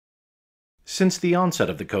Since the onset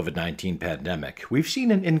of the COVID-19 pandemic, we've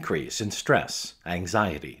seen an increase in stress,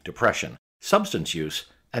 anxiety, depression, substance use,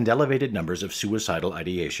 and elevated numbers of suicidal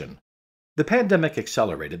ideation. The pandemic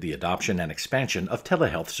accelerated the adoption and expansion of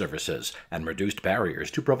telehealth services and reduced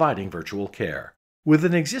barriers to providing virtual care. With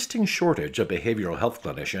an existing shortage of behavioral health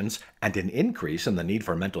clinicians and an increase in the need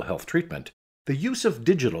for mental health treatment, the use of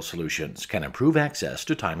digital solutions can improve access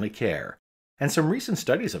to timely care. And some recent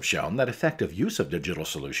studies have shown that effective use of digital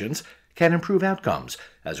solutions can improve outcomes,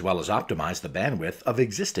 as well as optimize the bandwidth of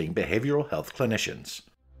existing behavioral health clinicians.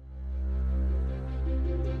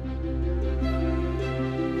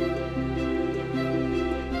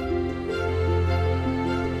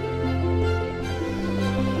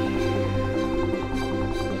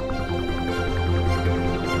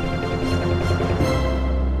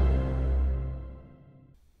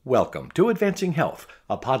 Welcome to Advancing Health,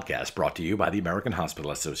 a podcast brought to you by the American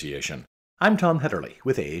Hospital Association. I'm Tom Hederle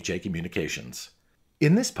with AHA Communications.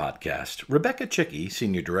 In this podcast, Rebecca Chickey,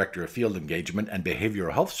 Senior Director of Field Engagement and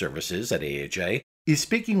Behavioral Health Services at AHA, is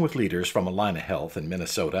speaking with leaders from Allina Health in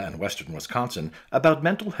Minnesota and western Wisconsin about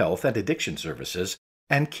mental health and addiction services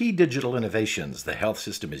and key digital innovations the health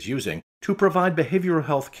system is using to provide behavioral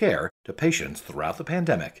health care to patients throughout the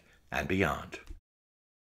pandemic and beyond.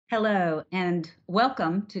 Hello, and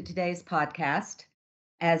welcome to today's podcast.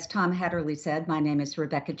 As Tom Hederle said, my name is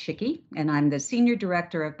Rebecca Chickey, and I'm the Senior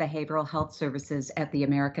Director of Behavioral Health Services at the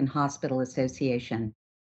American Hospital Association.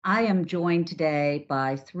 I am joined today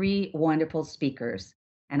by three wonderful speakers,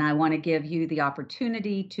 and I want to give you the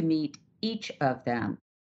opportunity to meet each of them.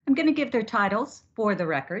 I'm going to give their titles for the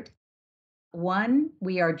record. One,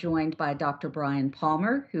 we are joined by Dr. Brian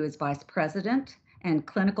Palmer, who is Vice President and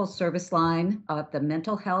Clinical Service Line of the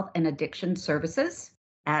Mental Health and Addiction Services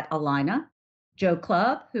at Allina. Joe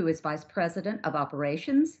Clubb, who is Vice President of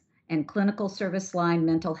Operations and Clinical Service Line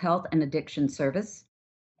Mental Health and Addiction Service.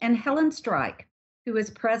 And Helen Strike, who is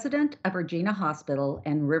President of Regina Hospital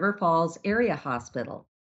and River Falls Area Hospital.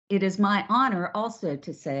 It is my honor also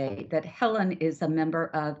to say that Helen is a member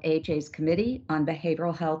of AHA's Committee on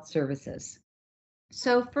Behavioral Health Services.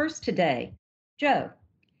 So first today, Joe,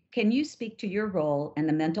 can you speak to your role in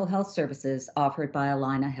the mental health services offered by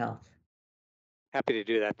Allina Health? Happy to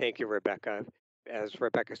do that. Thank you, Rebecca. As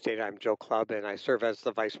Rebecca stated, I'm Joe Clubb, and I serve as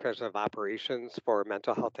the Vice President of Operations for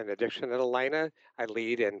Mental Health and Addiction at Allina. I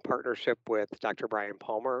lead in partnership with Dr. Brian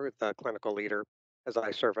Palmer, the clinical leader, as I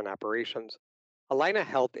serve in operations. Allina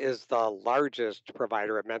Health is the largest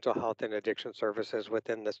provider of mental health and addiction services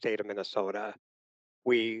within the state of Minnesota.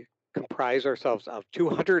 We comprise ourselves of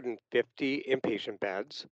 250 inpatient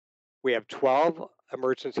beds. We have 12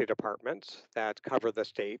 emergency departments that cover the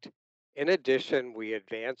state. In addition, we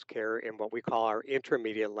advance care in what we call our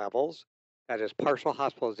intermediate levels, that is partial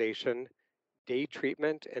hospitalization, day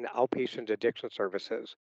treatment, and outpatient addiction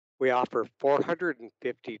services. We offer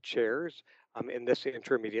 450 chairs in this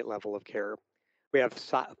intermediate level of care. We have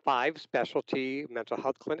 5 specialty mental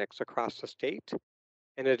health clinics across the state.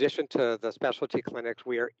 In addition to the specialty clinics,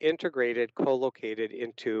 we are integrated, co-located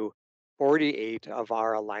into 48 of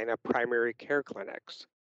our Allina primary care clinics.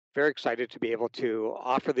 Very excited to be able to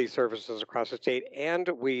offer these services across the state, and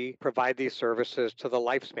we provide these services to the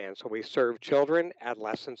lifespan. So we serve children,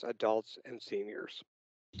 adolescents, adults, and seniors.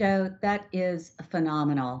 Joe, that is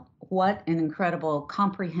phenomenal. What an incredible,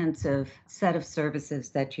 comprehensive set of services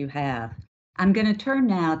that you have. I'm going to turn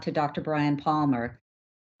now to Dr. Brian Palmer.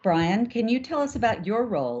 Brian, can you tell us about your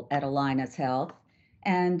role at Allina's Health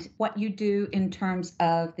and what you do in terms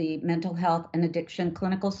of the mental health and addiction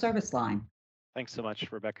clinical service line? Thanks so much,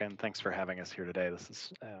 Rebecca, and thanks for having us here today. This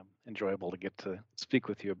is enjoyable to get to speak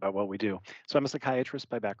with you about what we do. So I'm a psychiatrist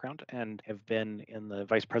by background and have been in the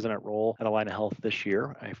vice president role at Allina Health this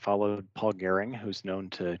year. I followed Paul Gehring, who's known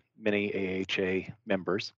to many AHA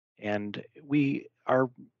members, and we are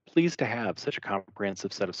pleased to have such a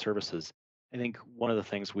comprehensive set of services. I think one of the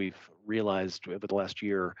things we've realized over the last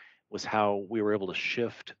year was how we were able to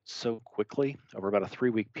shift so quickly. Over about a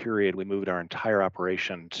 3-week period, we moved our entire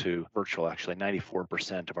operation to virtual. Actually,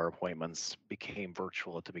 94% of our appointments became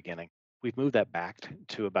virtual at the beginning. We've moved that back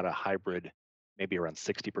to about a hybrid, maybe around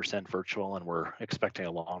 60% virtual, and we're expecting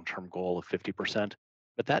a long-term goal of 50%.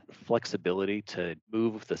 But that flexibility to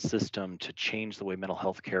move the system to change the way mental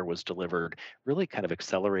health care was delivered really kind of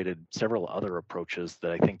accelerated several other approaches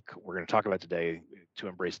that I think we're going to talk about today to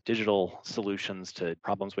embrace digital solutions to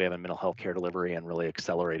problems we have in mental health care delivery and really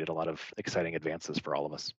accelerated a lot of exciting advances for all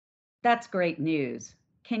of us. That's great news.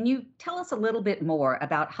 Can you tell us a little bit more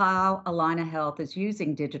about how Allina Health is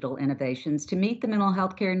using digital innovations to meet the mental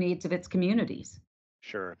health care needs of its communities?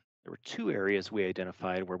 Sure. There were 2 areas we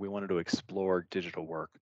identified where we wanted to explore digital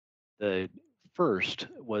work. The first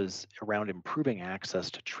was around improving access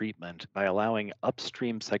to treatment by allowing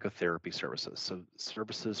upstream psychotherapy services. So,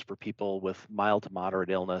 services for people with mild to moderate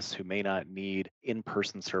illness who may not need in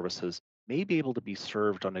person services may be able to be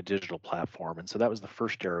served on a digital platform. And so that was the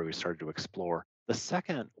first area we started to explore. The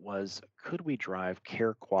second was, could we drive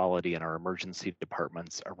care quality in our emergency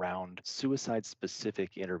departments around suicide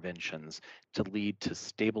specific interventions to lead to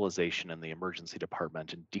stabilization in the emergency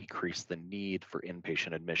department and decrease the need for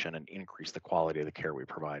inpatient admission and increase the quality of the care we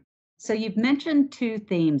provide? So you've mentioned two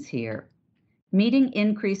themes here: meeting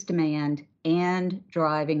increased demand and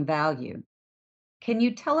driving value. Can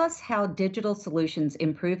you tell us how digital solutions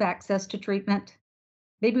improve access to treatment?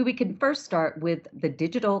 Maybe we can first start with the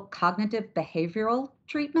digital cognitive behavioral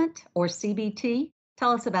treatment, or CBT.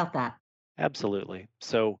 Tell us about that. Absolutely.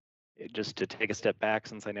 So, just to take a step back,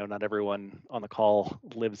 since I know not everyone on the call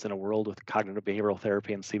lives in a world with cognitive behavioral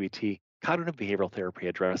therapy and CBT, cognitive behavioral therapy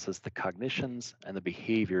addresses the cognitions and the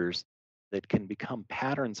behaviors that can become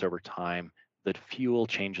patterns over time that fuel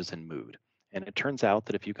changes in mood. And it turns out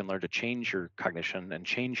that if you can learn to change your cognition and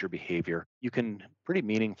change your behavior, you can pretty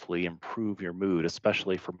meaningfully improve your mood,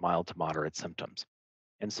 especially for mild to moderate symptoms.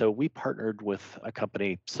 And so we partnered with a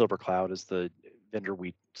company, Silver Cloud is the vendor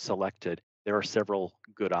we selected. There are several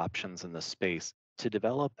good options in this space to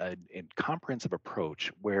develop a comprehensive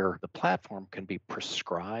approach where the platform can be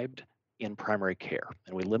prescribed in primary care.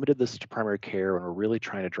 And we limited this to primary care, and we're really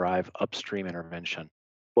trying to drive upstream intervention.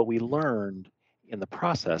 What we learned in the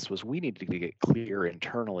process was we needed to get clear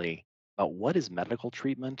internally about what is medical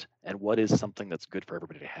treatment and what is something that's good for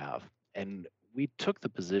everybody to have. And we took the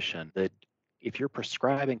position that if you're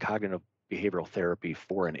prescribing cognitive behavioral therapy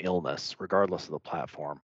for an illness, regardless of the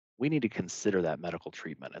platform, we need to consider that medical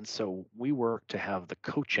treatment. And so we work to have the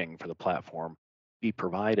coaching for the platform be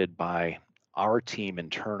provided by our team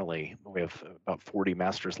internally. We have about 40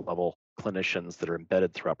 master's level clinicians that are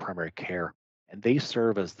embedded throughout primary care, and they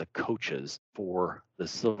serve as the coaches for the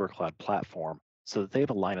Silver Cloud platform so that they have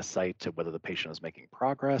a line of sight to whether the patient is making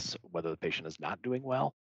progress, whether the patient is not doing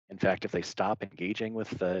well. In fact, if they stop engaging with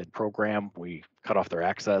the program, we cut off their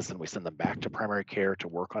access and we send them back to primary care to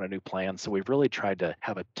work on a new plan. So we've really tried to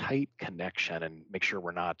have a tight connection and make sure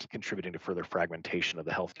we're not contributing to further fragmentation of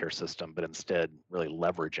the healthcare system, but instead really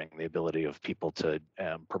leveraging the ability of people to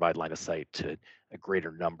provide line of sight to a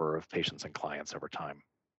greater number of patients and clients over time.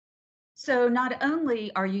 So not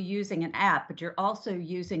only are you using an app, but you're also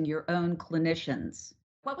using your own clinicians.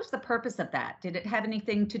 What was the purpose of that? Did it have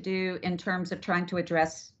anything to do in terms of trying to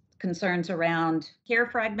address concerns around care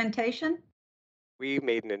fragmentation? We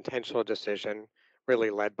made an intentional decision,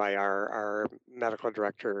 really led by our medical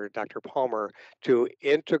director, Dr. Palmer, to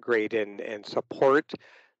integrate and support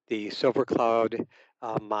the Silver Cloud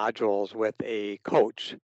modules with a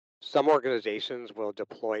coach. Some organizations will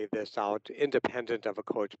deploy this out independent of a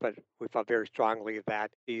coach, but we felt very strongly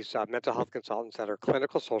that these mental health consultants that are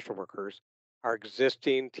clinical social workers are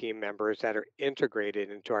existing team members that are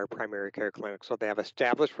integrated into our primary care clinic. So they have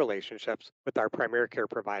established relationships with our primary care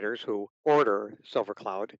providers who order Silver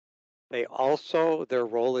Cloud. They also, their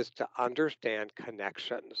role is to understand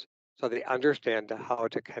connections. So they understand how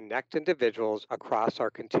to connect individuals across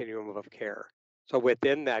our continuum of care. So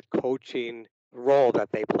within that coaching role that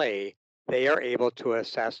they play, they are able to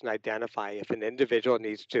assess and identify if an individual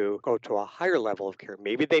needs to go to a higher level of care.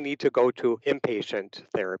 Maybe they need to go to inpatient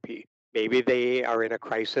therapy. Maybe they are in a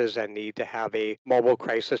crisis and need to have a mobile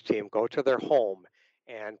crisis team go to their home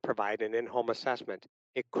and provide an in-home assessment.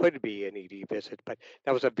 It could be an ED visit, but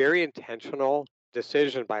that was a very intentional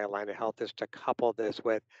decision by Allina Health, is to couple this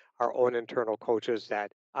with our own internal coaches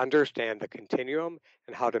that understand the continuum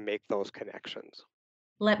and how to make those connections.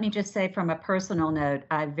 Let me just say, from a personal note,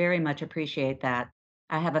 I very much appreciate that.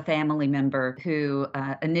 I have a family member who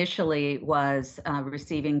initially was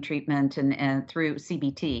receiving treatment and through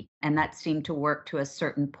CBT, and that seemed to work to a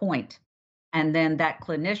certain point. And then that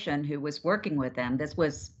clinician who was working with them, this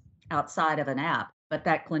was outside of an app, but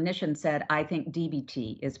that clinician said, I think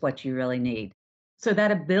DBT is what you really need. So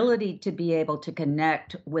that ability to be able to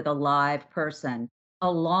connect with a live person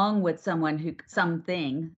along with someone who,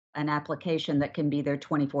 something, an application that can be there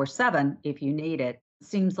 24/7 if you need it,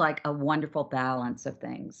 seems like a wonderful balance of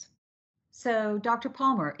things. So, Dr.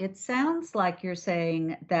 Palmer, it sounds like you're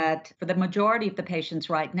saying that for the majority of the patients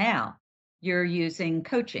right now, you're using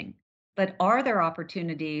coaching. But are there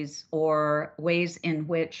opportunities or ways in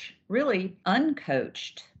which really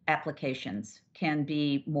uncoached applications can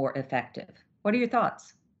be more effective? What are your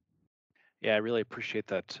thoughts? Yeah, I really appreciate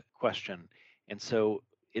that question. And so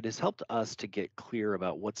it has helped us to get clear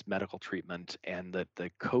about what's medical treatment and that the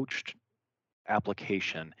coached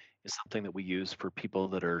application is something that we use for people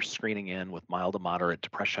that are screening in with mild to moderate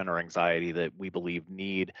depression or anxiety that we believe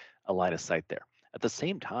need a line of sight there. At the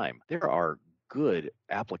same time, there are good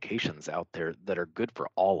applications out there that are good for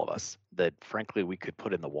all of us that frankly we could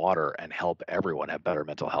put in the water and help everyone have better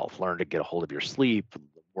mental health. Learn to get a hold of your sleep,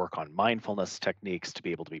 work on mindfulness techniques to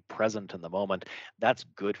be able to be present in the moment. That's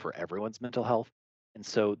good for everyone's mental health. And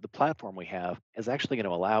so the platform we have is actually going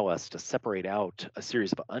to allow us to separate out a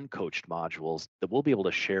series of uncoached modules that we'll be able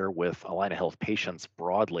to share with Allina Health patients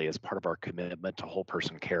broadly as part of our commitment to whole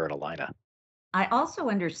person care at Allina. I also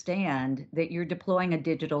understand that you're deploying a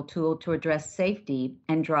digital tool to address safety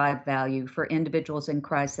and drive value for individuals in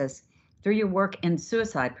crisis through your work in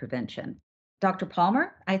suicide prevention. Dr.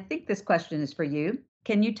 Palmer, I think this question is for you.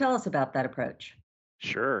 Can you tell us about that approach?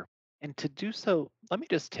 Sure. And to do so, let me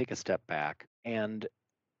just take a step back and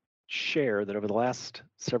share that over the last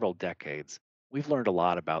several decades, we've learned a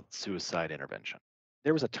lot about suicide intervention.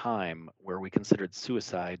 There was a time where we considered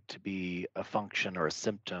suicide to be a function or a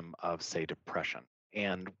symptom of, say, depression.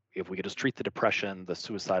 And if we could just treat the depression, the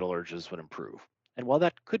suicidal urges would improve. And while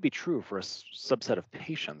that could be true for a subset of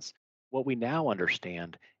patients, what we now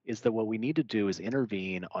understand is that what we need to do is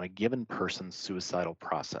intervene on a given person's suicidal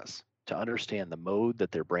process to understand the mode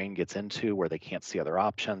that their brain gets into where they can't see other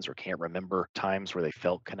options or can't remember times where they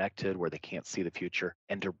felt connected, where they can't see the future,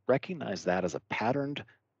 and to recognize that as a patterned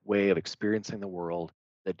way of experiencing the world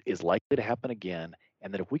that is likely to happen again.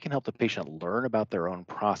 And that if we can help the patient learn about their own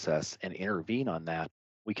process and intervene on that,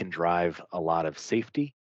 we can drive a lot of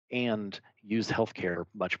safety and use healthcare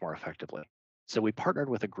much more effectively. So we partnered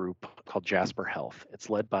with a group called Jasper Health. It's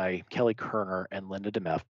led by Kelly Kerner and Linda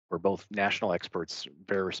DeMeff. We're both national experts,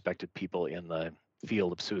 very respected people in the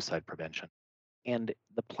field of suicide prevention. And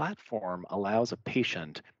the platform allows a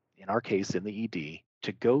patient, in our case in the ED,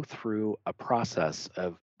 to go through a process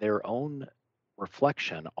of their own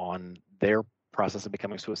reflection on their process of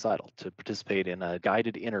becoming suicidal, to participate in a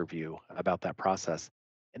guided interview about that process.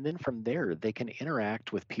 And then from there, they can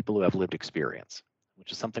interact with people who have lived experience,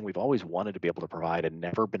 which is something we've always wanted to be able to provide and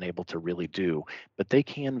never been able to really do. But they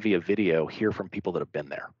can, via video, hear from people that have been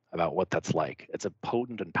there about what that's like. It's a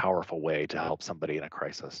potent and powerful way to help somebody in a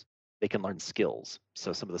crisis. They can learn skills.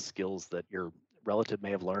 So some of the skills that your relative may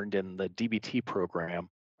have learned in the DBT program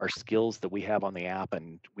are skills that we have on the app,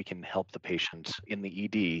 and we can help the patient in the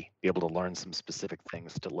ED be able to learn some specific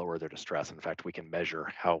things to lower their distress. In fact, we can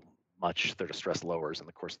measure how much their distress lowers in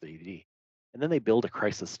the course of the ED. And then they build a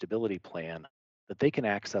crisis stability plan that they can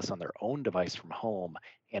access on their own device from home,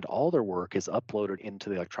 and all their work is uploaded into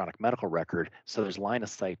the electronic medical record, so there's line of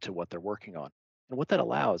sight to what they're working on. And what that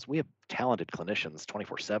allows, we have talented clinicians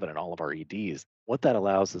 24/7 in all of our EDs. What that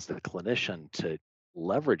allows is the clinician to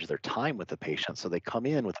leverage their time with the patient. So they come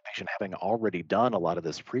in with the patient having already done a lot of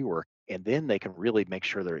this pre-work, and then they can really make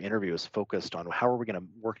sure their interview is focused on how are we going to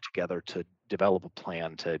work together to develop a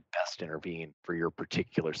plan to best intervene for your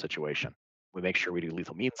particular situation. We make sure we do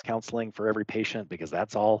lethal means counseling for every patient because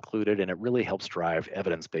that's all included, and it really helps drive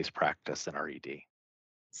evidence-based practice in our ED.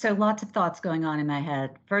 So, lots of thoughts going on in my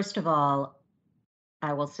head. First of all,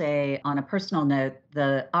 I will say on a personal note,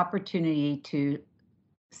 the opportunity to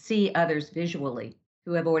see others visually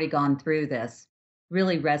who have already gone through this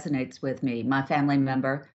really resonates with me. My family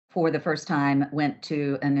member, for the first time, went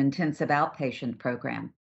to an intensive outpatient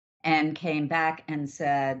program and came back and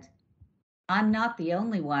said, I'm not the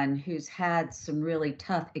only one who's had some really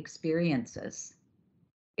tough experiences.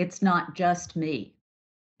 It's not just me.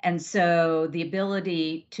 And so the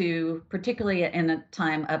ability to, particularly in a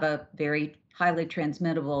time of a very highly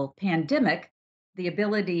transmittable pandemic, the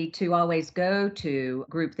ability to always go to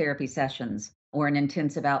group therapy sessions or an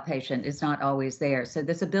intensive outpatient is not always there. So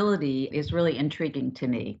this ability is really intriguing to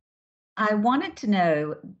me. I wanted to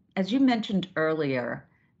know, as you mentioned earlier,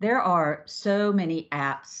 there are so many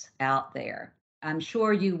apps out there. I'm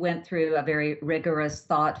sure you went through a very rigorous,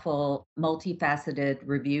 thoughtful, multifaceted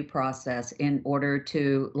review process in order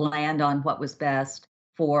to land on what was best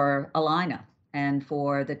for Allina and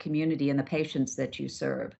for the community and the patients that you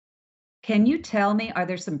serve. Can you tell me, are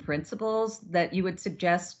there some principles that you would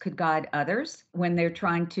suggest could guide others when they're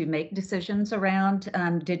trying to make decisions around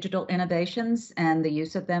digital innovations and the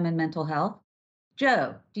use of them in mental health?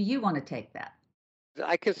 Joe, do you want to take that?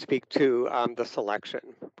 I can speak to the selection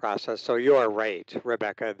process. So you are right,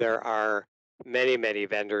 Rebecca. There are many, many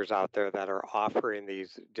vendors out there that are offering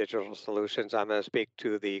these digital solutions. I'm going to speak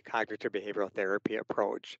to the cognitive behavioral therapy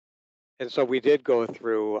approach. And so we did go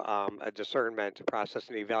through a discernment process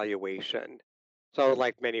and evaluation. So,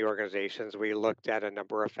 like many organizations, we looked at a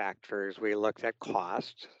number of factors. We looked at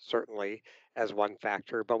cost, certainly, as one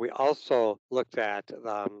factor, but we also looked at,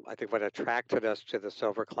 I think, what attracted us to the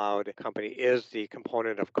Silver Cloud company is the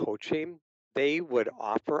component of coaching. They would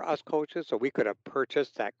offer us coaches, so we could have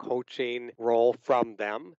purchased that coaching role from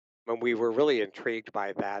them. And we were really intrigued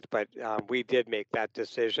by that, but we did make that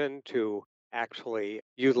decision to actually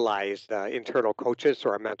utilize the internal coaches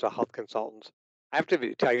or our mental health consultants. I have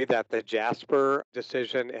to tell you that the Jasper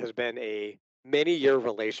decision has been a many-year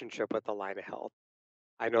relationship with Allina Health.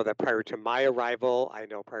 I know that prior to my arrival, I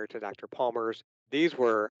know prior to Dr. Palmer's, these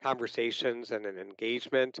were conversations and an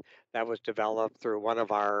engagement that was developed through one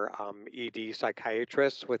of our ED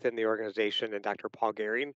psychiatrists within the organization and Dr. Paul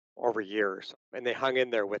Gehring over years. And they hung in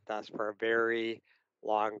there with us for a very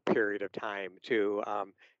long period of time to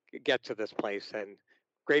get to this place. And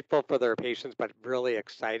grateful for their patience, but really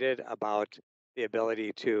excited about the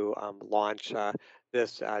ability to launch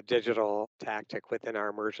this digital tactic within our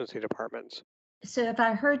emergency departments. So, if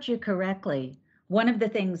I heard you correctly, one of the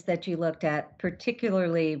things that you looked at,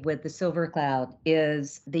 particularly with the Silver Cloud,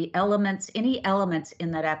 is the elements, any elements in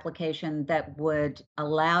that application that would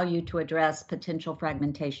allow you to address potential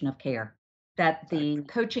fragmentation of care. That the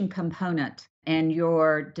coaching component and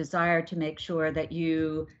your desire to make sure that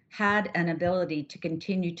you had an ability to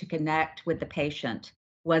continue to connect with the patient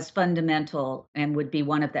was fundamental and would be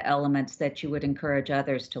one of the elements that you would encourage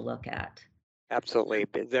others to look at. Absolutely.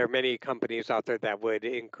 There are many companies out there that would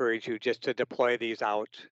encourage you just to deploy these out.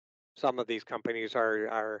 Some of these companies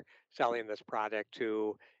are selling this product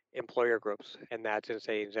to employer groups, and that's in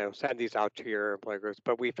saying, send these out to your employer groups.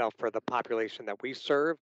 But we felt for the population that we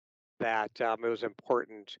serve, that it was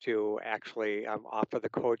important to actually offer the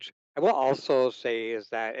coach. I will also say is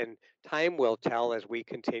that, and time will tell as we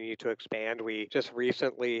continue to expand. We just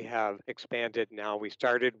recently have expanded now. We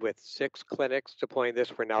started with 6 clinics deploying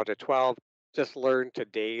this. We're now to 12. Just learned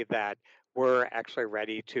today that we're actually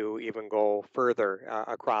ready to even go further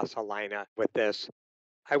across Allina with this.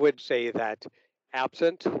 I would say that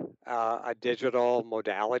absent a digital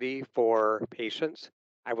modality for patients,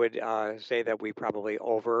 I would say that we probably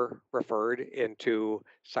over referred into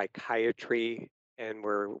psychiatry and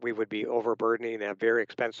where we would be overburdening a very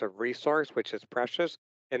expensive resource, which is precious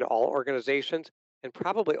in all organizations, and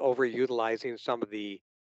probably overutilizing some of the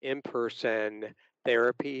in person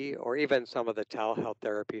therapy or even some of the telehealth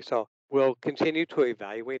therapy. So we'll continue to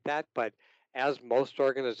evaluate that. But as most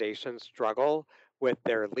organizations struggle with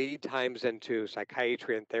their lead times into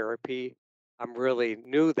psychiatry and therapy, I'm really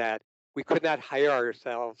knew that we could not hire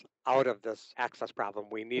ourselves out of this access problem.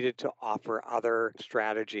 We needed to offer other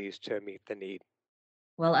strategies to meet the need.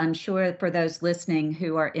 Well, I'm sure for those listening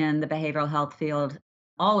who are in the behavioral health field,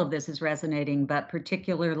 all of this is resonating, but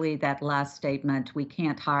particularly that last statement, we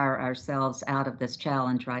can't hire ourselves out of this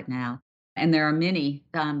challenge right now. And there are many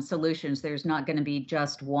solutions. There's not going to be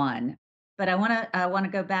just one. But I want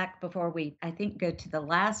to go back before we, I think, go to the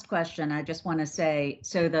last question. I just want to say,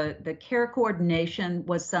 so the care coordination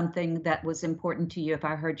was something that was important to you, if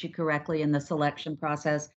I heard you correctly, in the selection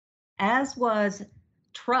process, as was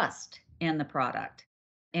trust in the product.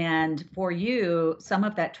 And for you, some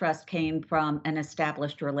of that trust came from an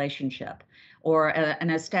established relationship or an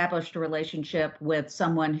established relationship with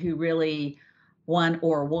someone who really, one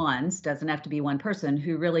or ones, doesn't have to be one person,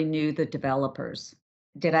 who really knew the developers.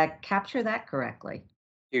 Did I capture that correctly?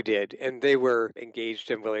 You did, and they were engaged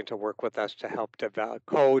and willing to work with us to help develop,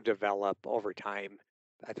 co-develop over time.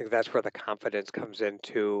 I think that's where the confidence comes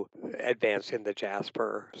into advancing the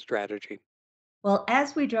Jasper strategy. Well,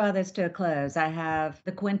 as we draw this to a close, I have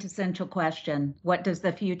the quintessential question: what does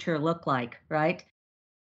the future look like, right?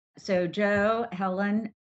 So, Joe,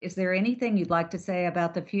 Helen, is there anything you'd like to say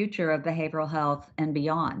about the future of behavioral health and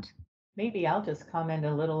beyond? Maybe I'll just comment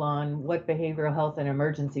a little on what behavioral health and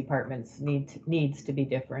emergency departments needs to be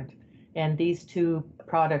different. And these two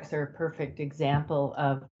products are a perfect example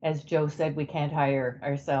of, as Joe said, we can't hire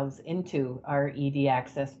ourselves into our ED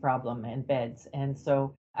access problem and beds. And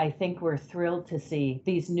so I think we're thrilled to see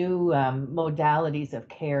these new modalities of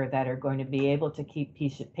care that are going to be able to keep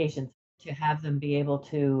patients, to have them be able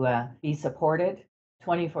to be supported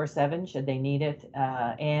 24/7 should they need it,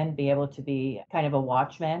 and be able to be kind of a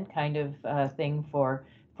watchman kind of thing for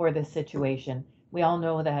this situation. We all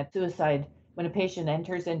know that suicide, when a patient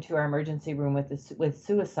enters into our emergency room with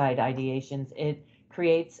suicide ideations, it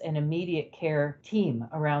creates an immediate care team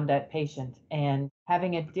around that patient, and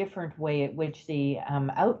having a different way at which the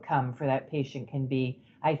outcome for that patient can be,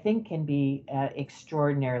 I think, can be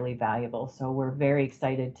extraordinarily valuable. So we're very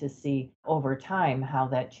excited to see over time how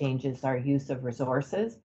that changes our use of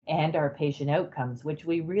resources and our patient outcomes, which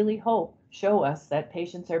we really hope show us that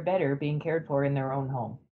patients are better being cared for in their own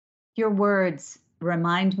home. Your words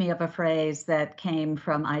remind me of a phrase that came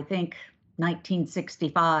from, I think,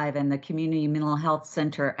 1965 and the Community Mental Health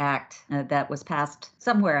Center Act that was passed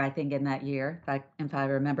somewhere, I think, in that year, if I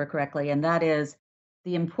remember correctly. And that is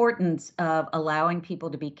the importance of allowing people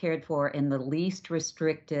to be cared for in the least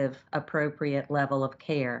restrictive, appropriate level of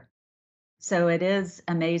care. So it is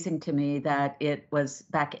amazing to me that it was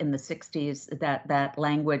back in the 60s that that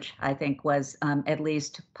language, I think, was at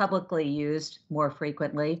least publicly used more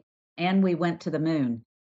frequently, and we went to the moon.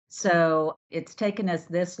 So it's taken us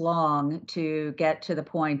this long to get to the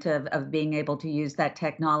point of being able to use that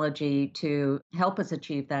technology to help us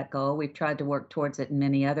achieve that goal. We've tried to work towards it in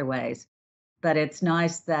many other ways, but it's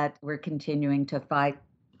nice that we're continuing to fight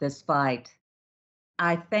this fight.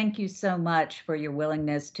 I thank you so much for your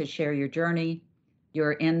willingness to share your journey,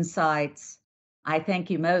 your insights. I thank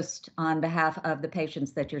you most on behalf of the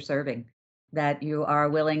patients that you're serving, that you are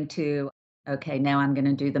willing to, okay, now I'm going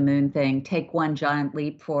to do the moon thing, take one giant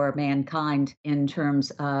leap for mankind in terms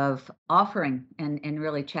of offering and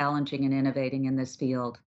really challenging and innovating in this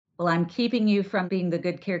field. Well, I'm keeping you from being the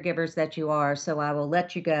good caregivers that you are, so I will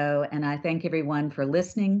let you go. And I thank everyone for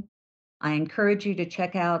listening. I encourage you to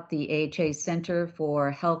check out the AHA Center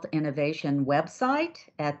for Health Innovation website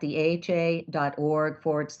at the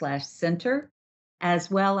aha.org/center,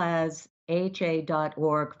 as well as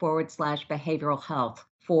aha.org/behavioral health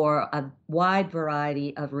for a wide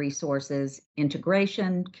variety of resources,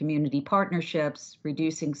 integration, community partnerships,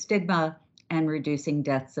 reducing stigma, and reducing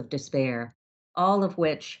deaths of despair, all of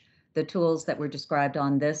which the tools that were described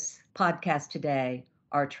on this podcast today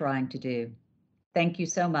are trying to do. Thank you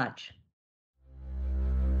so much.